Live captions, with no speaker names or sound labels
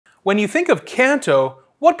When you think of Kanto,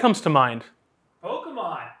 what comes to mind?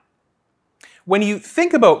 Pokemon. When you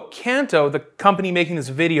think about Kanto, the company making this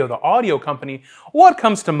video, the audio company, what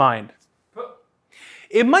comes to mind?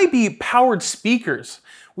 It might be powered speakers.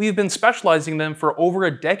 We've been specializing in them for over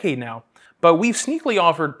a decade now, but we've sneakily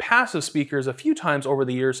offered passive speakers a few times over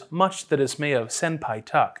the years, much to the dismay of Senpai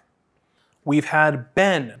Tuck. We've had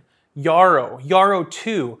Ben, Yarrow, Yarrow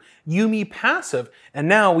 2, Yumi Passive, and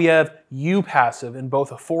now we have U Passive in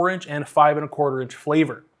both a 4-inch and 5¼ inch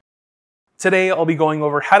flavor. Today I'll be going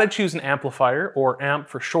over how to choose an amplifier, or amp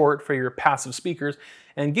for short, for your passive speakers,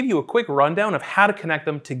 and give you a quick rundown of how to connect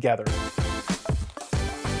them together.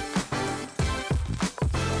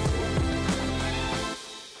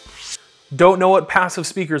 Don't know what passive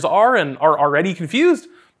speakers are and are already confused?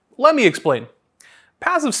 Let me explain.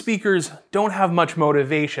 Passive speakers don't have much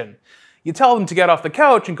motivation. You tell them to get off the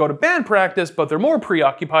couch and go to band practice, but they're more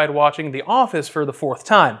preoccupied watching The Office for the 4th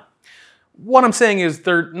time. What I'm saying is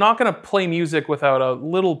they're not going to play music without a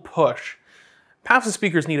little push. Passive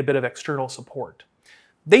speakers need a bit of external support.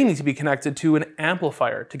 They need to be connected to an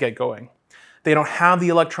amplifier to get going. They don't have the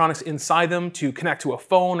electronics inside them to connect to a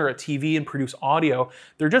phone or a TV and produce audio.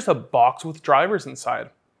 They're just a box with drivers inside.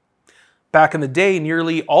 Back in the day,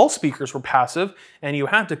 nearly all speakers were passive, and you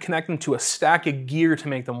had to connect them to a stack of gear to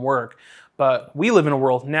make them work. But we live in a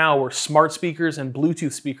world now where smart speakers and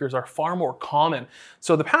Bluetooth speakers are far more common,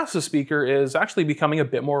 so the passive speaker is actually becoming a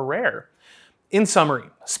bit more rare. In summary,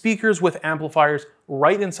 speakers with amplifiers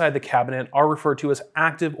right inside the cabinet are referred to as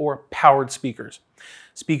active or powered speakers.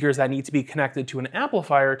 Speakers that need to be connected to an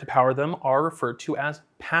amplifier to power them are referred to as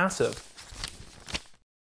passive.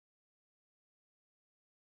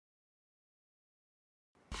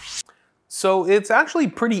 So it's actually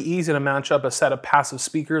pretty easy to match up a set of passive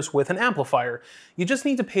speakers with an amplifier. You just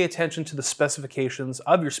need to pay attention to the specifications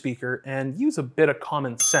of your speaker and use a bit of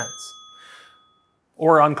common sense.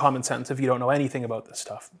 Or uncommon sense if you don't know anything about this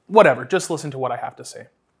stuff. Whatever, just listen to what I have to say.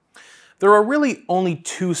 There are really only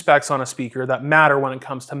 2 specs on a speaker that matter when it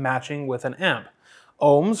comes to matching with an amp.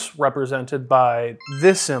 Ohms, represented by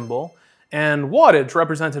this symbol, and wattage,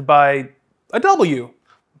 represented by a W.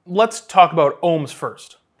 Let's talk about ohms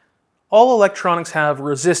first. All electronics have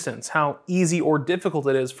resistance, how easy or difficult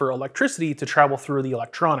it is for electricity to travel through the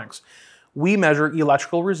electronics. We measure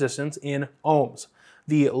electrical resistance in ohms.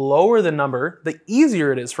 The lower the number, the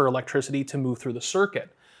easier it is for electricity to move through the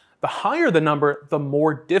circuit. The higher the number, the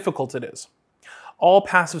more difficult it is. All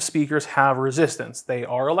passive speakers have resistance. They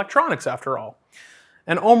are electronics after all.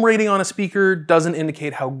 An ohm rating on a speaker doesn't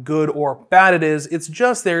indicate how good or bad it is. It's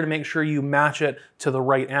just there to make sure you match it to the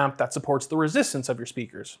right amp that supports the resistance of your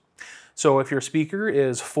speakers. So if your speaker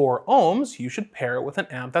is 4 ohms, you should pair it with an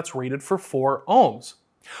amp that's rated for 4 ohms.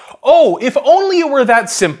 Oh, if only it were that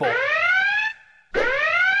simple!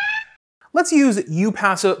 Let's use U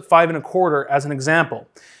Passive 5¼ as an example.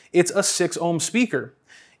 It's a 6 ohm speaker.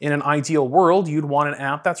 In an ideal world, you'd want an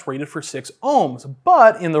amp that's rated for 6 ohms,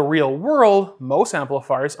 but in the real world, most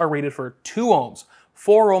amplifiers are rated for 2 ohms,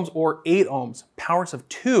 4 ohms, or 8 ohms, powers of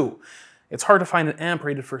 2. It's hard to find an amp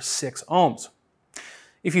rated for 6 ohms.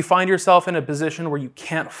 If you find yourself in a position where you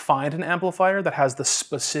can't find an amplifier that has the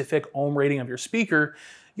specific ohm rating of your speaker,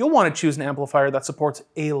 you'll want to choose an amplifier that supports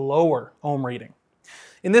a lower ohm rating.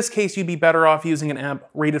 In this case, you'd be better off using an amp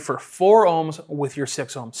rated for 4 ohms with your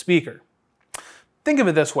 6 ohm speaker. Think of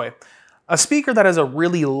it this way. A speaker that has a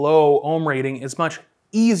really low ohm rating is much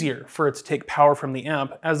easier for it to take power from the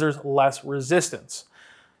amp as there's less resistance.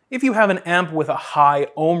 If you have an amp with a high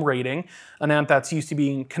ohm rating, an amp that's used to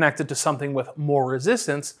being connected to something with more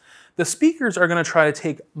resistance, the speakers are going to try to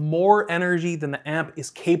take more energy than the amp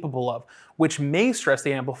is capable of, which may stress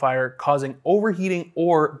the amplifier, causing overheating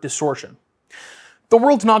or distortion. The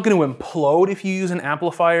world's not going to implode if you use an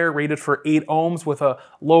amplifier rated for 8 ohms with a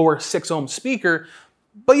lower 6 ohm speaker,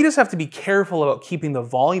 but you just have to be careful about keeping the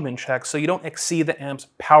volume in check so you don't exceed the amp's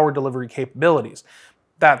power delivery capabilities.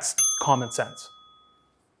 That's common sense.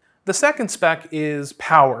 The second spec is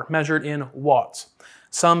power, measured in watts.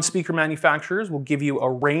 Some speaker manufacturers will give you a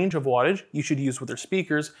range of wattage you should use with their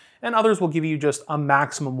speakers, and others will give you just a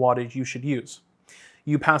maximum wattage you should use.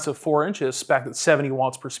 U Passive 4-inch is spec'd at 70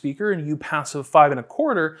 watts per speaker, and U Passive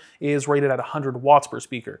 5¼ is rated at 100 watts per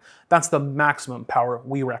speaker. That's the maximum power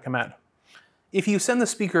we recommend. If you send the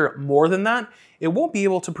speaker more than that, it won't be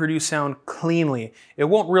able to produce sound cleanly. It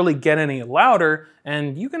won't really get any louder,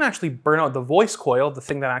 and you can actually burn out the voice coil, the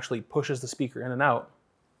thing that actually pushes the speaker in and out.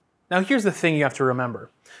 Now here's the thing you have to remember.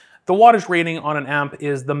 The wattage rating on an amp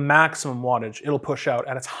is the maximum wattage it'll push out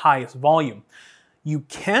at its highest volume. You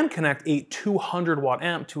can connect a 200 watt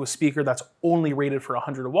amp to a speaker that's only rated for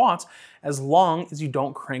 100 watts as long as you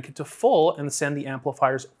don't crank it to full and send the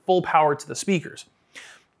amplifier's full power to the speakers.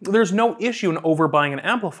 There's no issue in overbuying an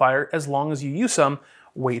amplifier as long as you use some,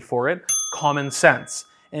 wait for it, common sense,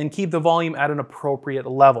 and keep the volume at an appropriate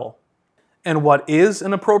level. And what is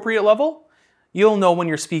an appropriate level? You'll know when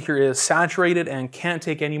your speaker is saturated and can't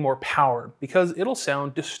take any more power because it'll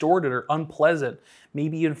sound distorted or unpleasant,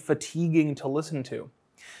 maybe even fatiguing to listen to.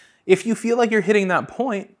 If you feel like you're hitting that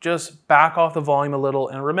point, just back off the volume a little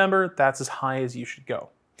and remember that's as high as you should go.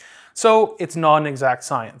 So it's not an exact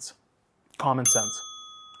science. Common sense.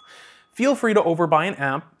 Feel free to overbuy an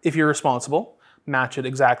amp if you're responsible, match it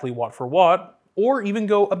exactly watt for watt, or even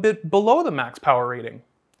go a bit below the max power rating.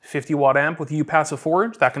 50 watt amp with U-passive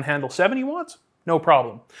 4-inch that can handle 70 watts? No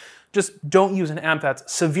problem. Just don't use an amp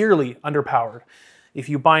that's severely underpowered. If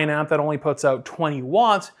you buy an amp that only puts out 20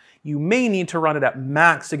 watts, you may need to run it at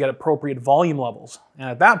max to get appropriate volume levels. And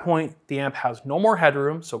at that point, the amp has no more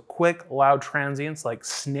headroom, so quick, loud transients like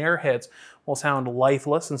snare hits will sound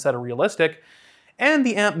lifeless instead of realistic, and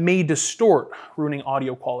the amp may distort, ruining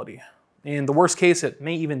audio quality. In the worst case, it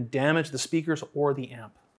may even damage the speakers or the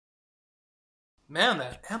amp. Man,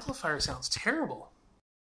 that amplifier sounds terrible.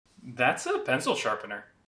 That's a pencil sharpener.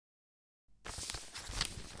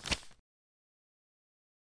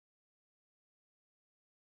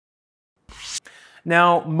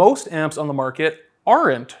 Now, most amps on the market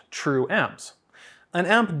aren't true amps. An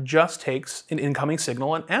amp just takes an incoming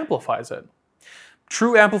signal and amplifies it.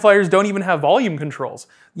 True amplifiers don't even have volume controls.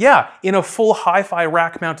 Yeah, in a full hi-fi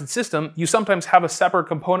rack-mounted system, you sometimes have a separate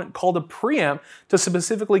component called a preamp to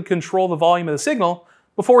specifically control the volume of the signal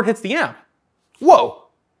before it hits the amp. Whoa!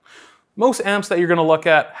 Most amps that you're going to look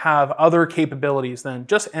at have other capabilities than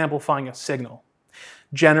just amplifying a signal.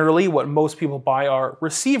 Generally, what most people buy are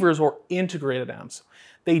receivers or integrated amps.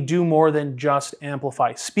 They do more than just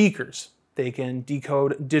amplify speakers. They can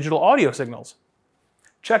decode digital audio signals.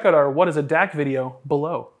 Check out our What is a DAC video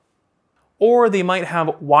below. Or they might have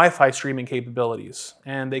Wi-Fi streaming capabilities,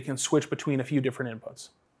 and they can switch between a few different inputs.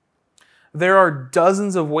 There are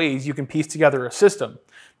dozens of ways you can piece together a system.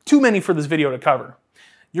 Too many for this video to cover.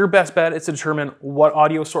 Your best bet is to determine what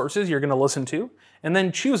audio sources you're going to listen to, and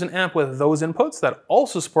then choose an amp with those inputs that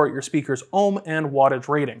also support your speaker's ohm and wattage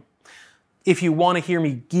rating. If you want to hear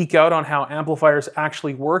me geek out on how amplifiers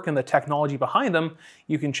actually work and the technology behind them,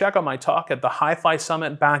 you can check out my talk at the Hi-Fi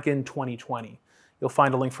Summit back in 2020. You'll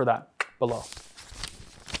find a link for that below.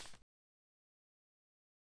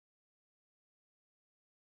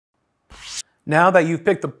 Now that you've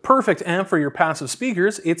picked the perfect amp for your passive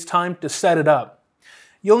speakers, it's time to set it up.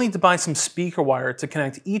 You'll need to buy some speaker wire to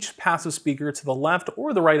connect each passive speaker to the left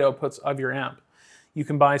or the right outputs of your amp. You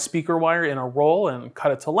can buy speaker wire in a roll and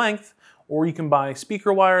cut it to length, or you can buy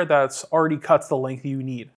speaker wire that's already cut to the length you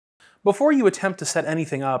need. Before you attempt to set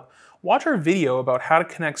anything up, watch our video about how to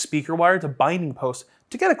connect speaker wire to binding posts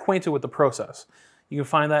to get acquainted with the process. You can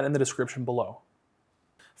find that in the description below.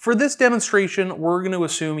 For this demonstration, we're going to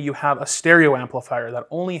assume you have a stereo amplifier that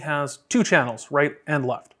only has 2 channels, right and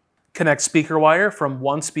left. Connect speaker wire from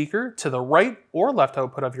one speaker to the right or left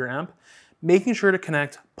output of your amp, making sure to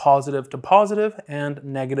connect positive to positive and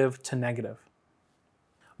negative to negative.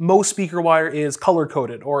 Most speaker wire is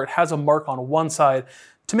color-coded, or it has a mark on one side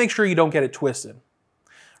to make sure you don't get it twisted.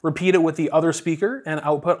 Repeat it with the other speaker and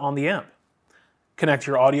output on the amp. Connect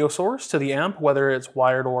your audio source to the amp, whether it's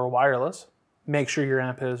wired or wireless. Make sure your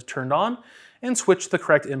amp is turned on, and switch the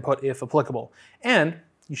correct input if applicable. And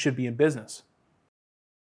you should be in business.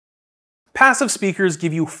 Passive speakers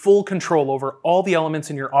give you full control over all the elements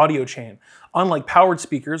in your audio chain, unlike powered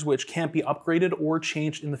speakers which can't be upgraded or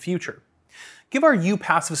changed in the future. Give our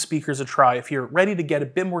U-passive speakers a try if you're ready to get a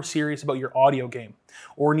bit more serious about your audio game,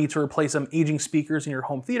 or need to replace some aging speakers in your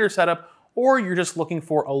home theater setup, or you're just looking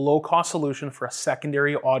for a low-cost solution for a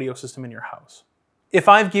secondary audio system in your house. If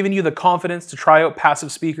I've given you the confidence to try out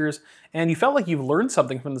passive speakers, and you felt like you've learned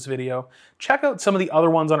something from this video, check out some of the other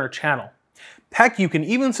ones on our channel. Heck, you can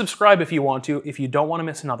even subscribe if you want to, if you don't want to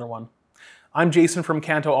miss another one. I'm Jason from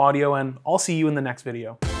Kanto Audio, and I'll see you in the next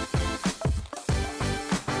video.